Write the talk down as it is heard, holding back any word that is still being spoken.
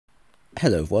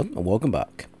Hello everyone and welcome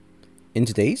back. In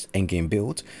today's endgame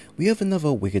build, we have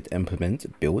another Wicked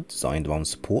Implement build designed around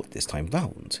support this time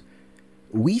round.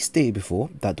 We stated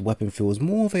before that the weapon feels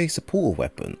more of a support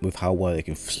weapon with how well it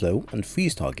can slow and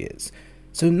freeze targets,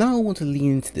 so now I want to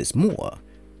lean into this more.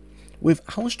 With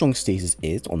how strong stasis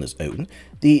is on its own,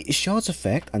 the shards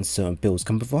effect and certain builds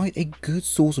can provide a good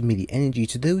source of melee energy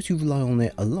to those who rely on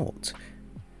it a lot.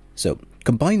 So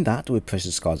combine that with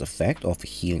Precious Scar's effect of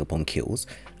healing upon kills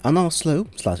and our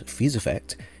slow/freeze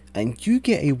effect, and you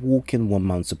get a walk-in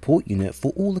one-man support unit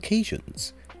for all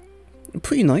occasions.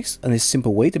 Pretty nice and a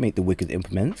simple way to make the Wicked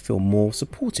Implement feel more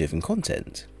supportive in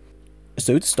content.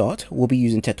 So to start, we'll be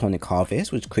using Tectonic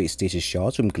Harvest, which creates stasis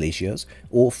shards from glaciers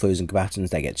or frozen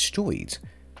grasslands that get destroyed.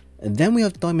 And then we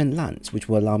have Diamond Lance, which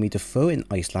will allow me to throw in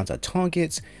ice lands at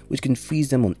targets, which can freeze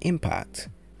them on impact.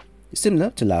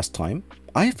 Similar to last time,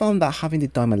 I found that having the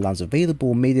Diamond Lance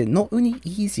available made it not only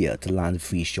easier to land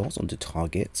free shots onto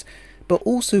targets, but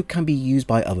also can be used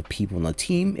by other people on the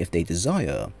team if they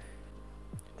desire.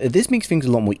 This makes things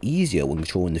a lot more easier when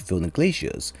controlling the field and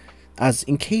glaciers, as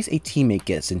in case a teammate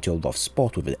gets into a rough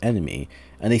spot with an enemy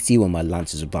and they see one of my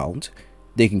lances around,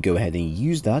 they can go ahead and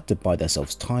use that to buy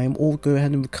themselves time or go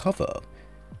ahead and recover.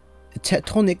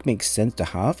 Tectonic makes sense to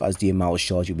have, as the amount of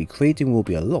shards you'll be creating will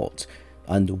be a lot,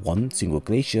 and one single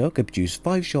glacier could produce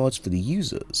 5 shards for the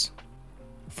users.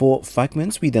 For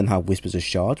Fragments, we then have Whispers of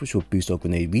Shards, which will boost our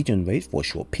grenade regen rate for a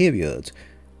short period.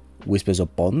 Whispers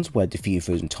of Bonds, where defeating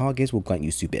frozen targets will grant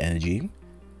you super energy.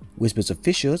 Whispers of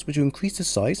Fissures, which will increase the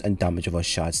size and damage of our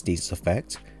shard stasis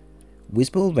effect.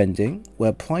 Whisper of Rending,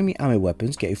 where primary ammo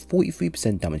weapons get a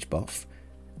 43% damage buff.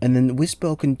 And then Whisper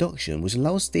of Conduction, which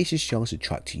allows stasis shards to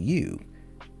track to you.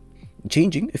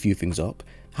 Changing a few things up,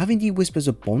 having the Whispers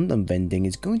of Bond and Vending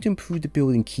is going to improve the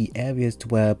build in key areas to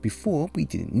where before we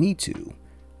didn't need to.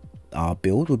 Our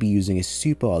build will be using a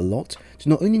super a lot to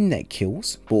not only net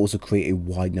kills, but also create a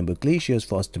wide number of glaciers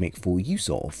for us to make full use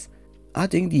of.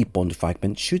 Adding the Bond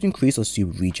Fragment should increase our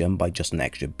super regen by just an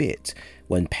extra bit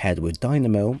when paired with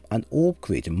Dynamo and Orb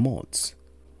creating mods.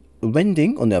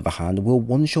 Rending, on the other hand, will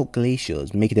one-shot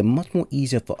glaciers, making it much more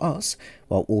easier for us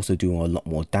while also doing a lot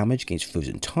more damage against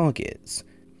frozen targets.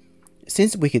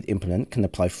 Since Wicked Implement can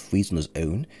apply freeze on its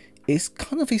own, it's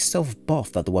kind of a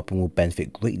self-buff that the weapon will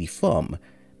benefit greatly from,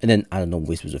 and then adding on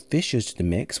Whispers of Fissures to the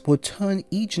mix will turn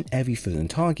each and every frozen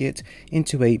target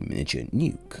into a miniature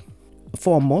nuke.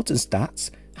 For our mods and stats,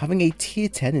 having a tier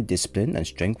 10 in Discipline and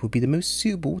Strength would be the most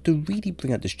suitable to really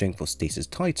bring out the strength of Stasis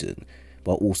Titan,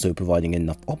 while also providing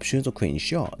enough options of creating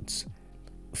shards.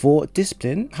 For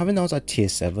Discipline, having ours at tier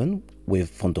 7 with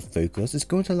Font of Focus is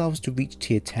going to allow us to reach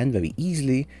tier 10 very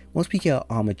easily once we get our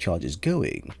armor charges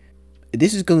going.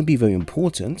 This is going to be very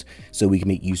important so we can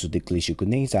make use of the glacier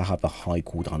grenades that have a high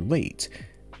cooldown rate,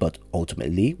 but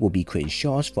ultimately will be creating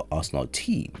shards for us and our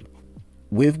team.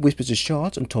 With Whispers of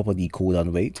Shards on top of the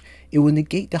cooldown rate, it will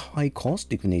negate the high cost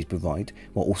the grenades provide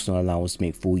while also allow us to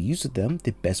make full use of them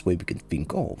the best way we can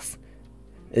think of.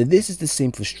 This is the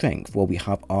same for Strength, where we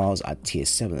have ours at tier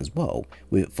 7 as well,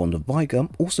 with Fond of Vigor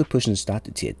also pushing the stat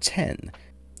to tier 10.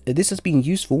 This has been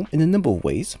useful in a number of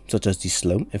ways, such as the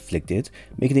Slow Inflicted,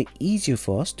 making it easier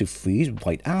for us to freeze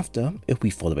right after if we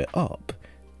follow it up.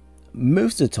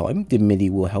 Most of the time, the melee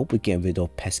will help with getting rid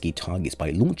of pesky targets by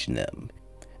launching them.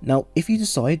 Now, if you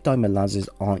decide Diamond Lances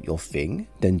aren't your thing,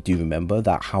 then do remember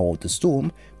that Howl of the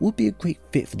Storm would be a great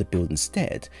fit for the build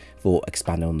instead, for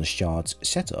expanding on the shards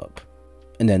setup.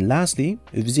 And then lastly,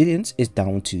 resilience is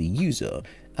down to the user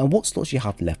and what slots you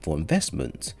have left for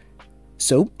investment.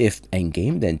 So if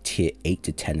endgame, then tier 8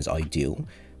 to 10 is ideal,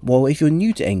 while if you're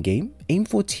new to endgame, aim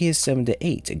for tier 7 to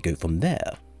 8 and go from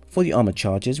there. For the armor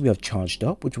charges, we have Charged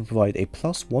Up, which will provide a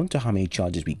 +1 to how many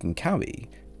charges we can carry.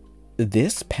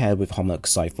 This, paired with Harmonic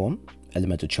Siphon,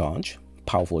 Elemental Charge,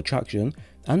 Powerful Attraction,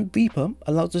 and Reaper,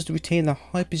 allows us to retain a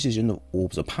high precision of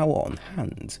Orbs of Power on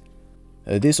hand.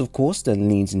 This of course then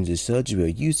leans into the surges we are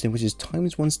using, which is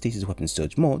 ×1 stasis weapon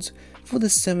surge mods for the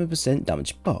 7%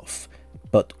 damage buff,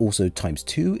 but also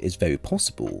 ×2 is very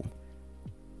possible.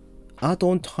 Add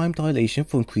on time dilation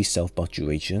for increased self buff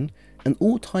duration, and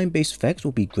all time based effects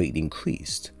will be greatly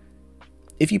increased.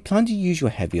 If you plan to use your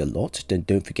heavy a lot, then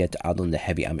don't forget to add on the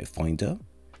heavy ammo finder,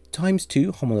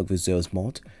 ×2 harmonic reserves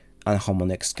mod, and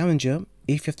harmonic scavenger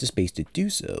if you have the space to do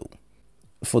so.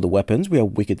 For the weapons, we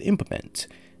have Wicked Implement.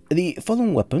 The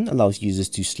following weapon allows users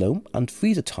to slow and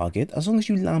freeze a target as long as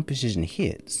you land precision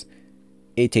hits.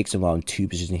 It takes around 2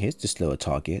 precision hits to slow a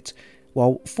target,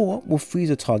 while 4 will freeze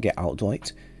a target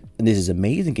outright, and this is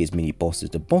amazing against mini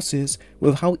bosses to bosses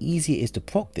with how easy it is to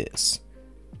proc this.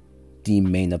 The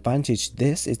main advantage to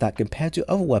this is that compared to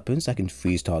other weapons that can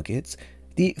freeze targets,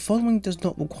 The following does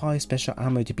not require special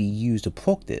ammo to be used to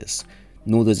proc this,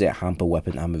 nor does it hamper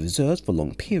weapon ammo reserves for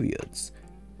long periods.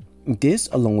 This,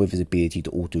 along with its ability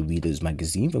to auto-reload its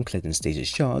magazine from collecting stasis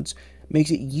shards,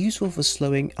 makes it useful for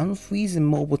slowing and freezing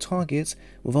multiple targets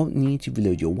without needing to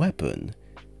reload your weapon.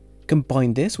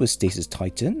 Combine this with Stasis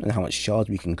Titan and how much shards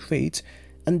we can create,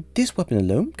 and this weapon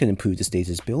alone can improve the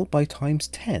stasis build by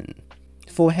 ×10.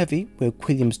 For a heavy, we have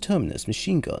Quilliam's Terminus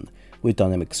machine gun with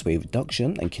dynamic sway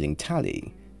reduction and killing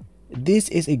tally. This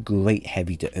is a great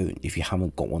heavy to own if you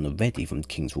haven't got one already from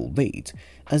King's Roll raid,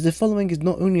 as the following is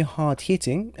not only hard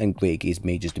hitting and great against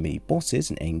majors to mini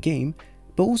bosses in endgame,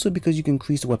 but also because you can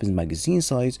increase the weapon's magazine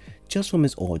size just from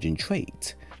its origin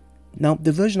trait. Now,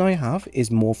 the version I have is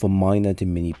more for minor to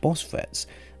mini boss threats,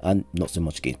 and not so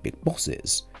much against big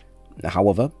bosses.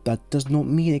 However, that does not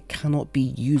mean it cannot be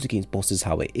used against bosses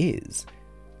how it is.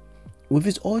 With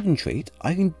its origin trait,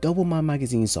 I can double my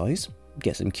magazine size,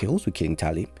 get some kills with killing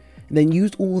tally, and then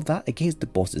use all of that against the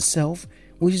boss itself,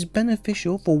 which is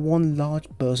beneficial for one large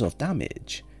burst of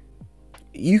damage.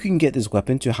 You can get this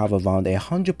weapon to have around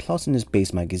 100+ in its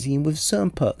base magazine with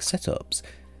certain perk setups,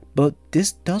 but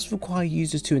this does require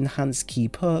users to enhance key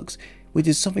perks, which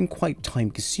is something quite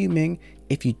time consuming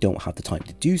if you don't have the time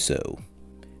to do so.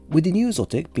 With the new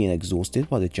exotic being exhausted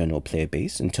by the general player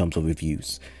base in terms of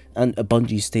reviews, and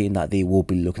Bungie stating that they will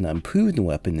be looking at improving the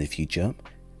weapon in the future,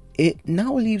 it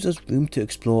now leaves us room to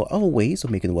explore other ways of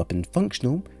making the weapon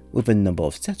functional with a number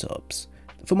of setups.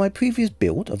 For my previous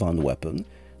build around the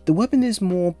weapon is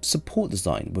more support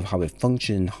design with how it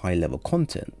functions in high level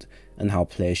content and how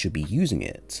players should be using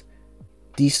it.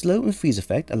 The slow and freeze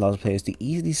effect allows players to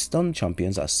easily stun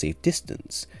champions at a safe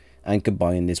distance, and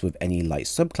combining this with any light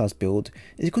subclass build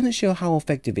is going to show how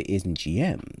effective it is in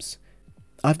GMs.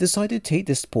 I've decided to take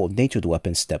the support nature of the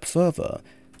weapon a step further,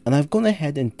 and I've gone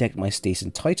ahead and decked my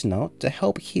Stasis Titan out to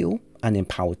help heal and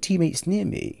empower teammates near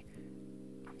me.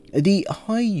 The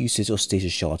high usage of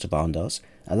stasis shards around us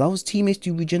allows teammates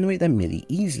to regenerate their melee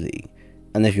easily,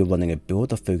 and if you're running a build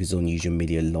that focuses on using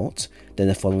melee a lot, then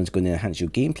the following is going to enhance your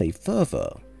gameplay further.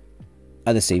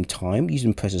 At the same time,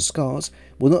 using Precious Scars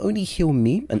will not only heal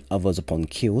me and others upon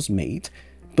kills made,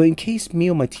 but in case me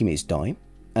or my teammates die,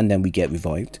 and then we get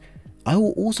revived, I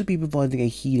will also be providing a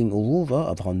healing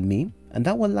aurora upon me, and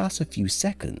that will last a few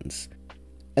seconds.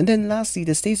 And then lastly,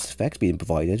 the stasis effect being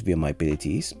provided via my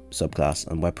abilities, subclass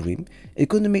and weaponry is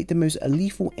going to make the most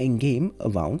lethal endgame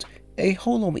around a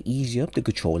whole lot easier to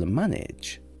control and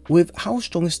manage. With how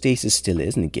strong stasis still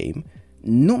is in the game,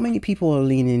 not many people are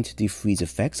leaning into the freeze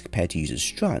effects compared to using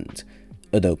Strand,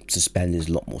 although Suspend is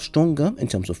a lot more stronger in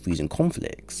terms of freezing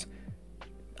conflicts.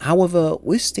 However,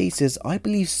 with stasis, I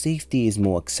believe safety is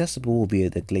more accessible via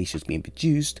the glaciers being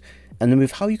produced, and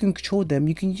with how you can control them,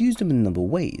 you can use them in a number of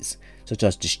ways, such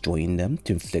as destroying them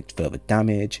to inflict further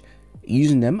damage,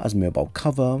 using them as mobile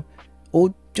cover,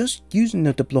 or just using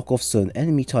them to block off certain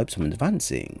enemy types from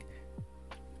advancing.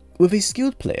 With a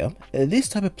skilled player, this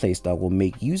type of playstyle will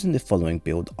make using the following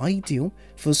build ideal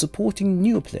for supporting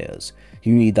newer players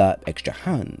who need that extra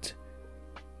hand.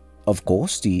 Of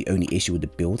course, the only issue with the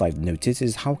build I've noticed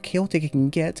is how chaotic it can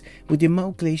get with the amount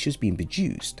of glaciers being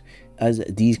produced, as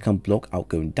these can block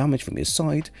outgoing damage from your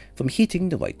side from hitting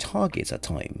the right targets at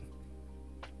time.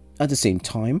 At the same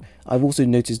time, I've also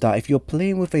noticed that if you're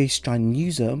playing with a Strand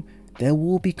user, there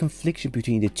will be confliction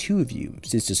between the two of you,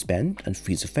 since Suspend and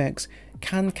Freeze effects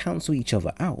can cancel each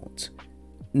other out.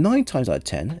 9 times out of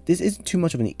 10, this isn't too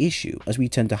much of an issue as we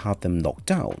tend to have them locked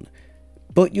down,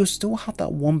 but you'll still have that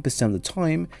 1% of the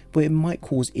time where it might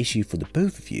cause issue for the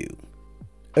both of you.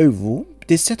 Overall,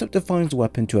 this setup defines the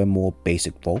weapon to a more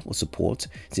basic role of support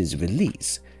since its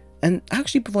release, and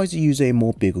actually provides the user a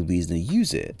more bigger reason to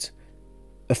use it.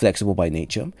 Flexible by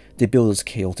nature, the build is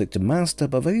chaotic to master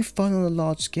but very fun on a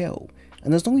large scale,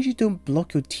 and as long as you don't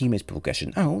block your teammates'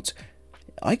 progression out,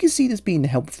 I can see this being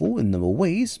helpful in a number of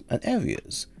ways and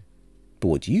areas. But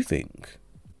what do you think?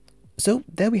 So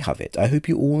there we have it. I hope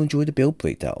you all enjoyed the build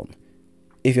breakdown.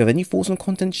 If you have any thoughts on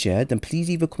content shared, then please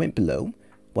leave a comment below,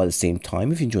 while at the same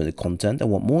time if you enjoy the content and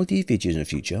want more of these videos in the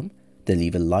future, then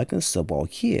leave a like and a sub while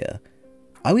here.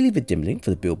 I will leave a dim link for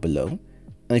the build below,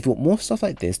 and if you want more stuff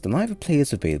like this, then I have a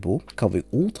playlist available covering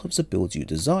all types of builds you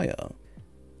desire.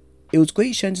 It was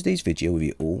great sharing today's video with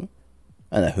you all,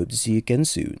 and I hope to see you again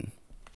soon.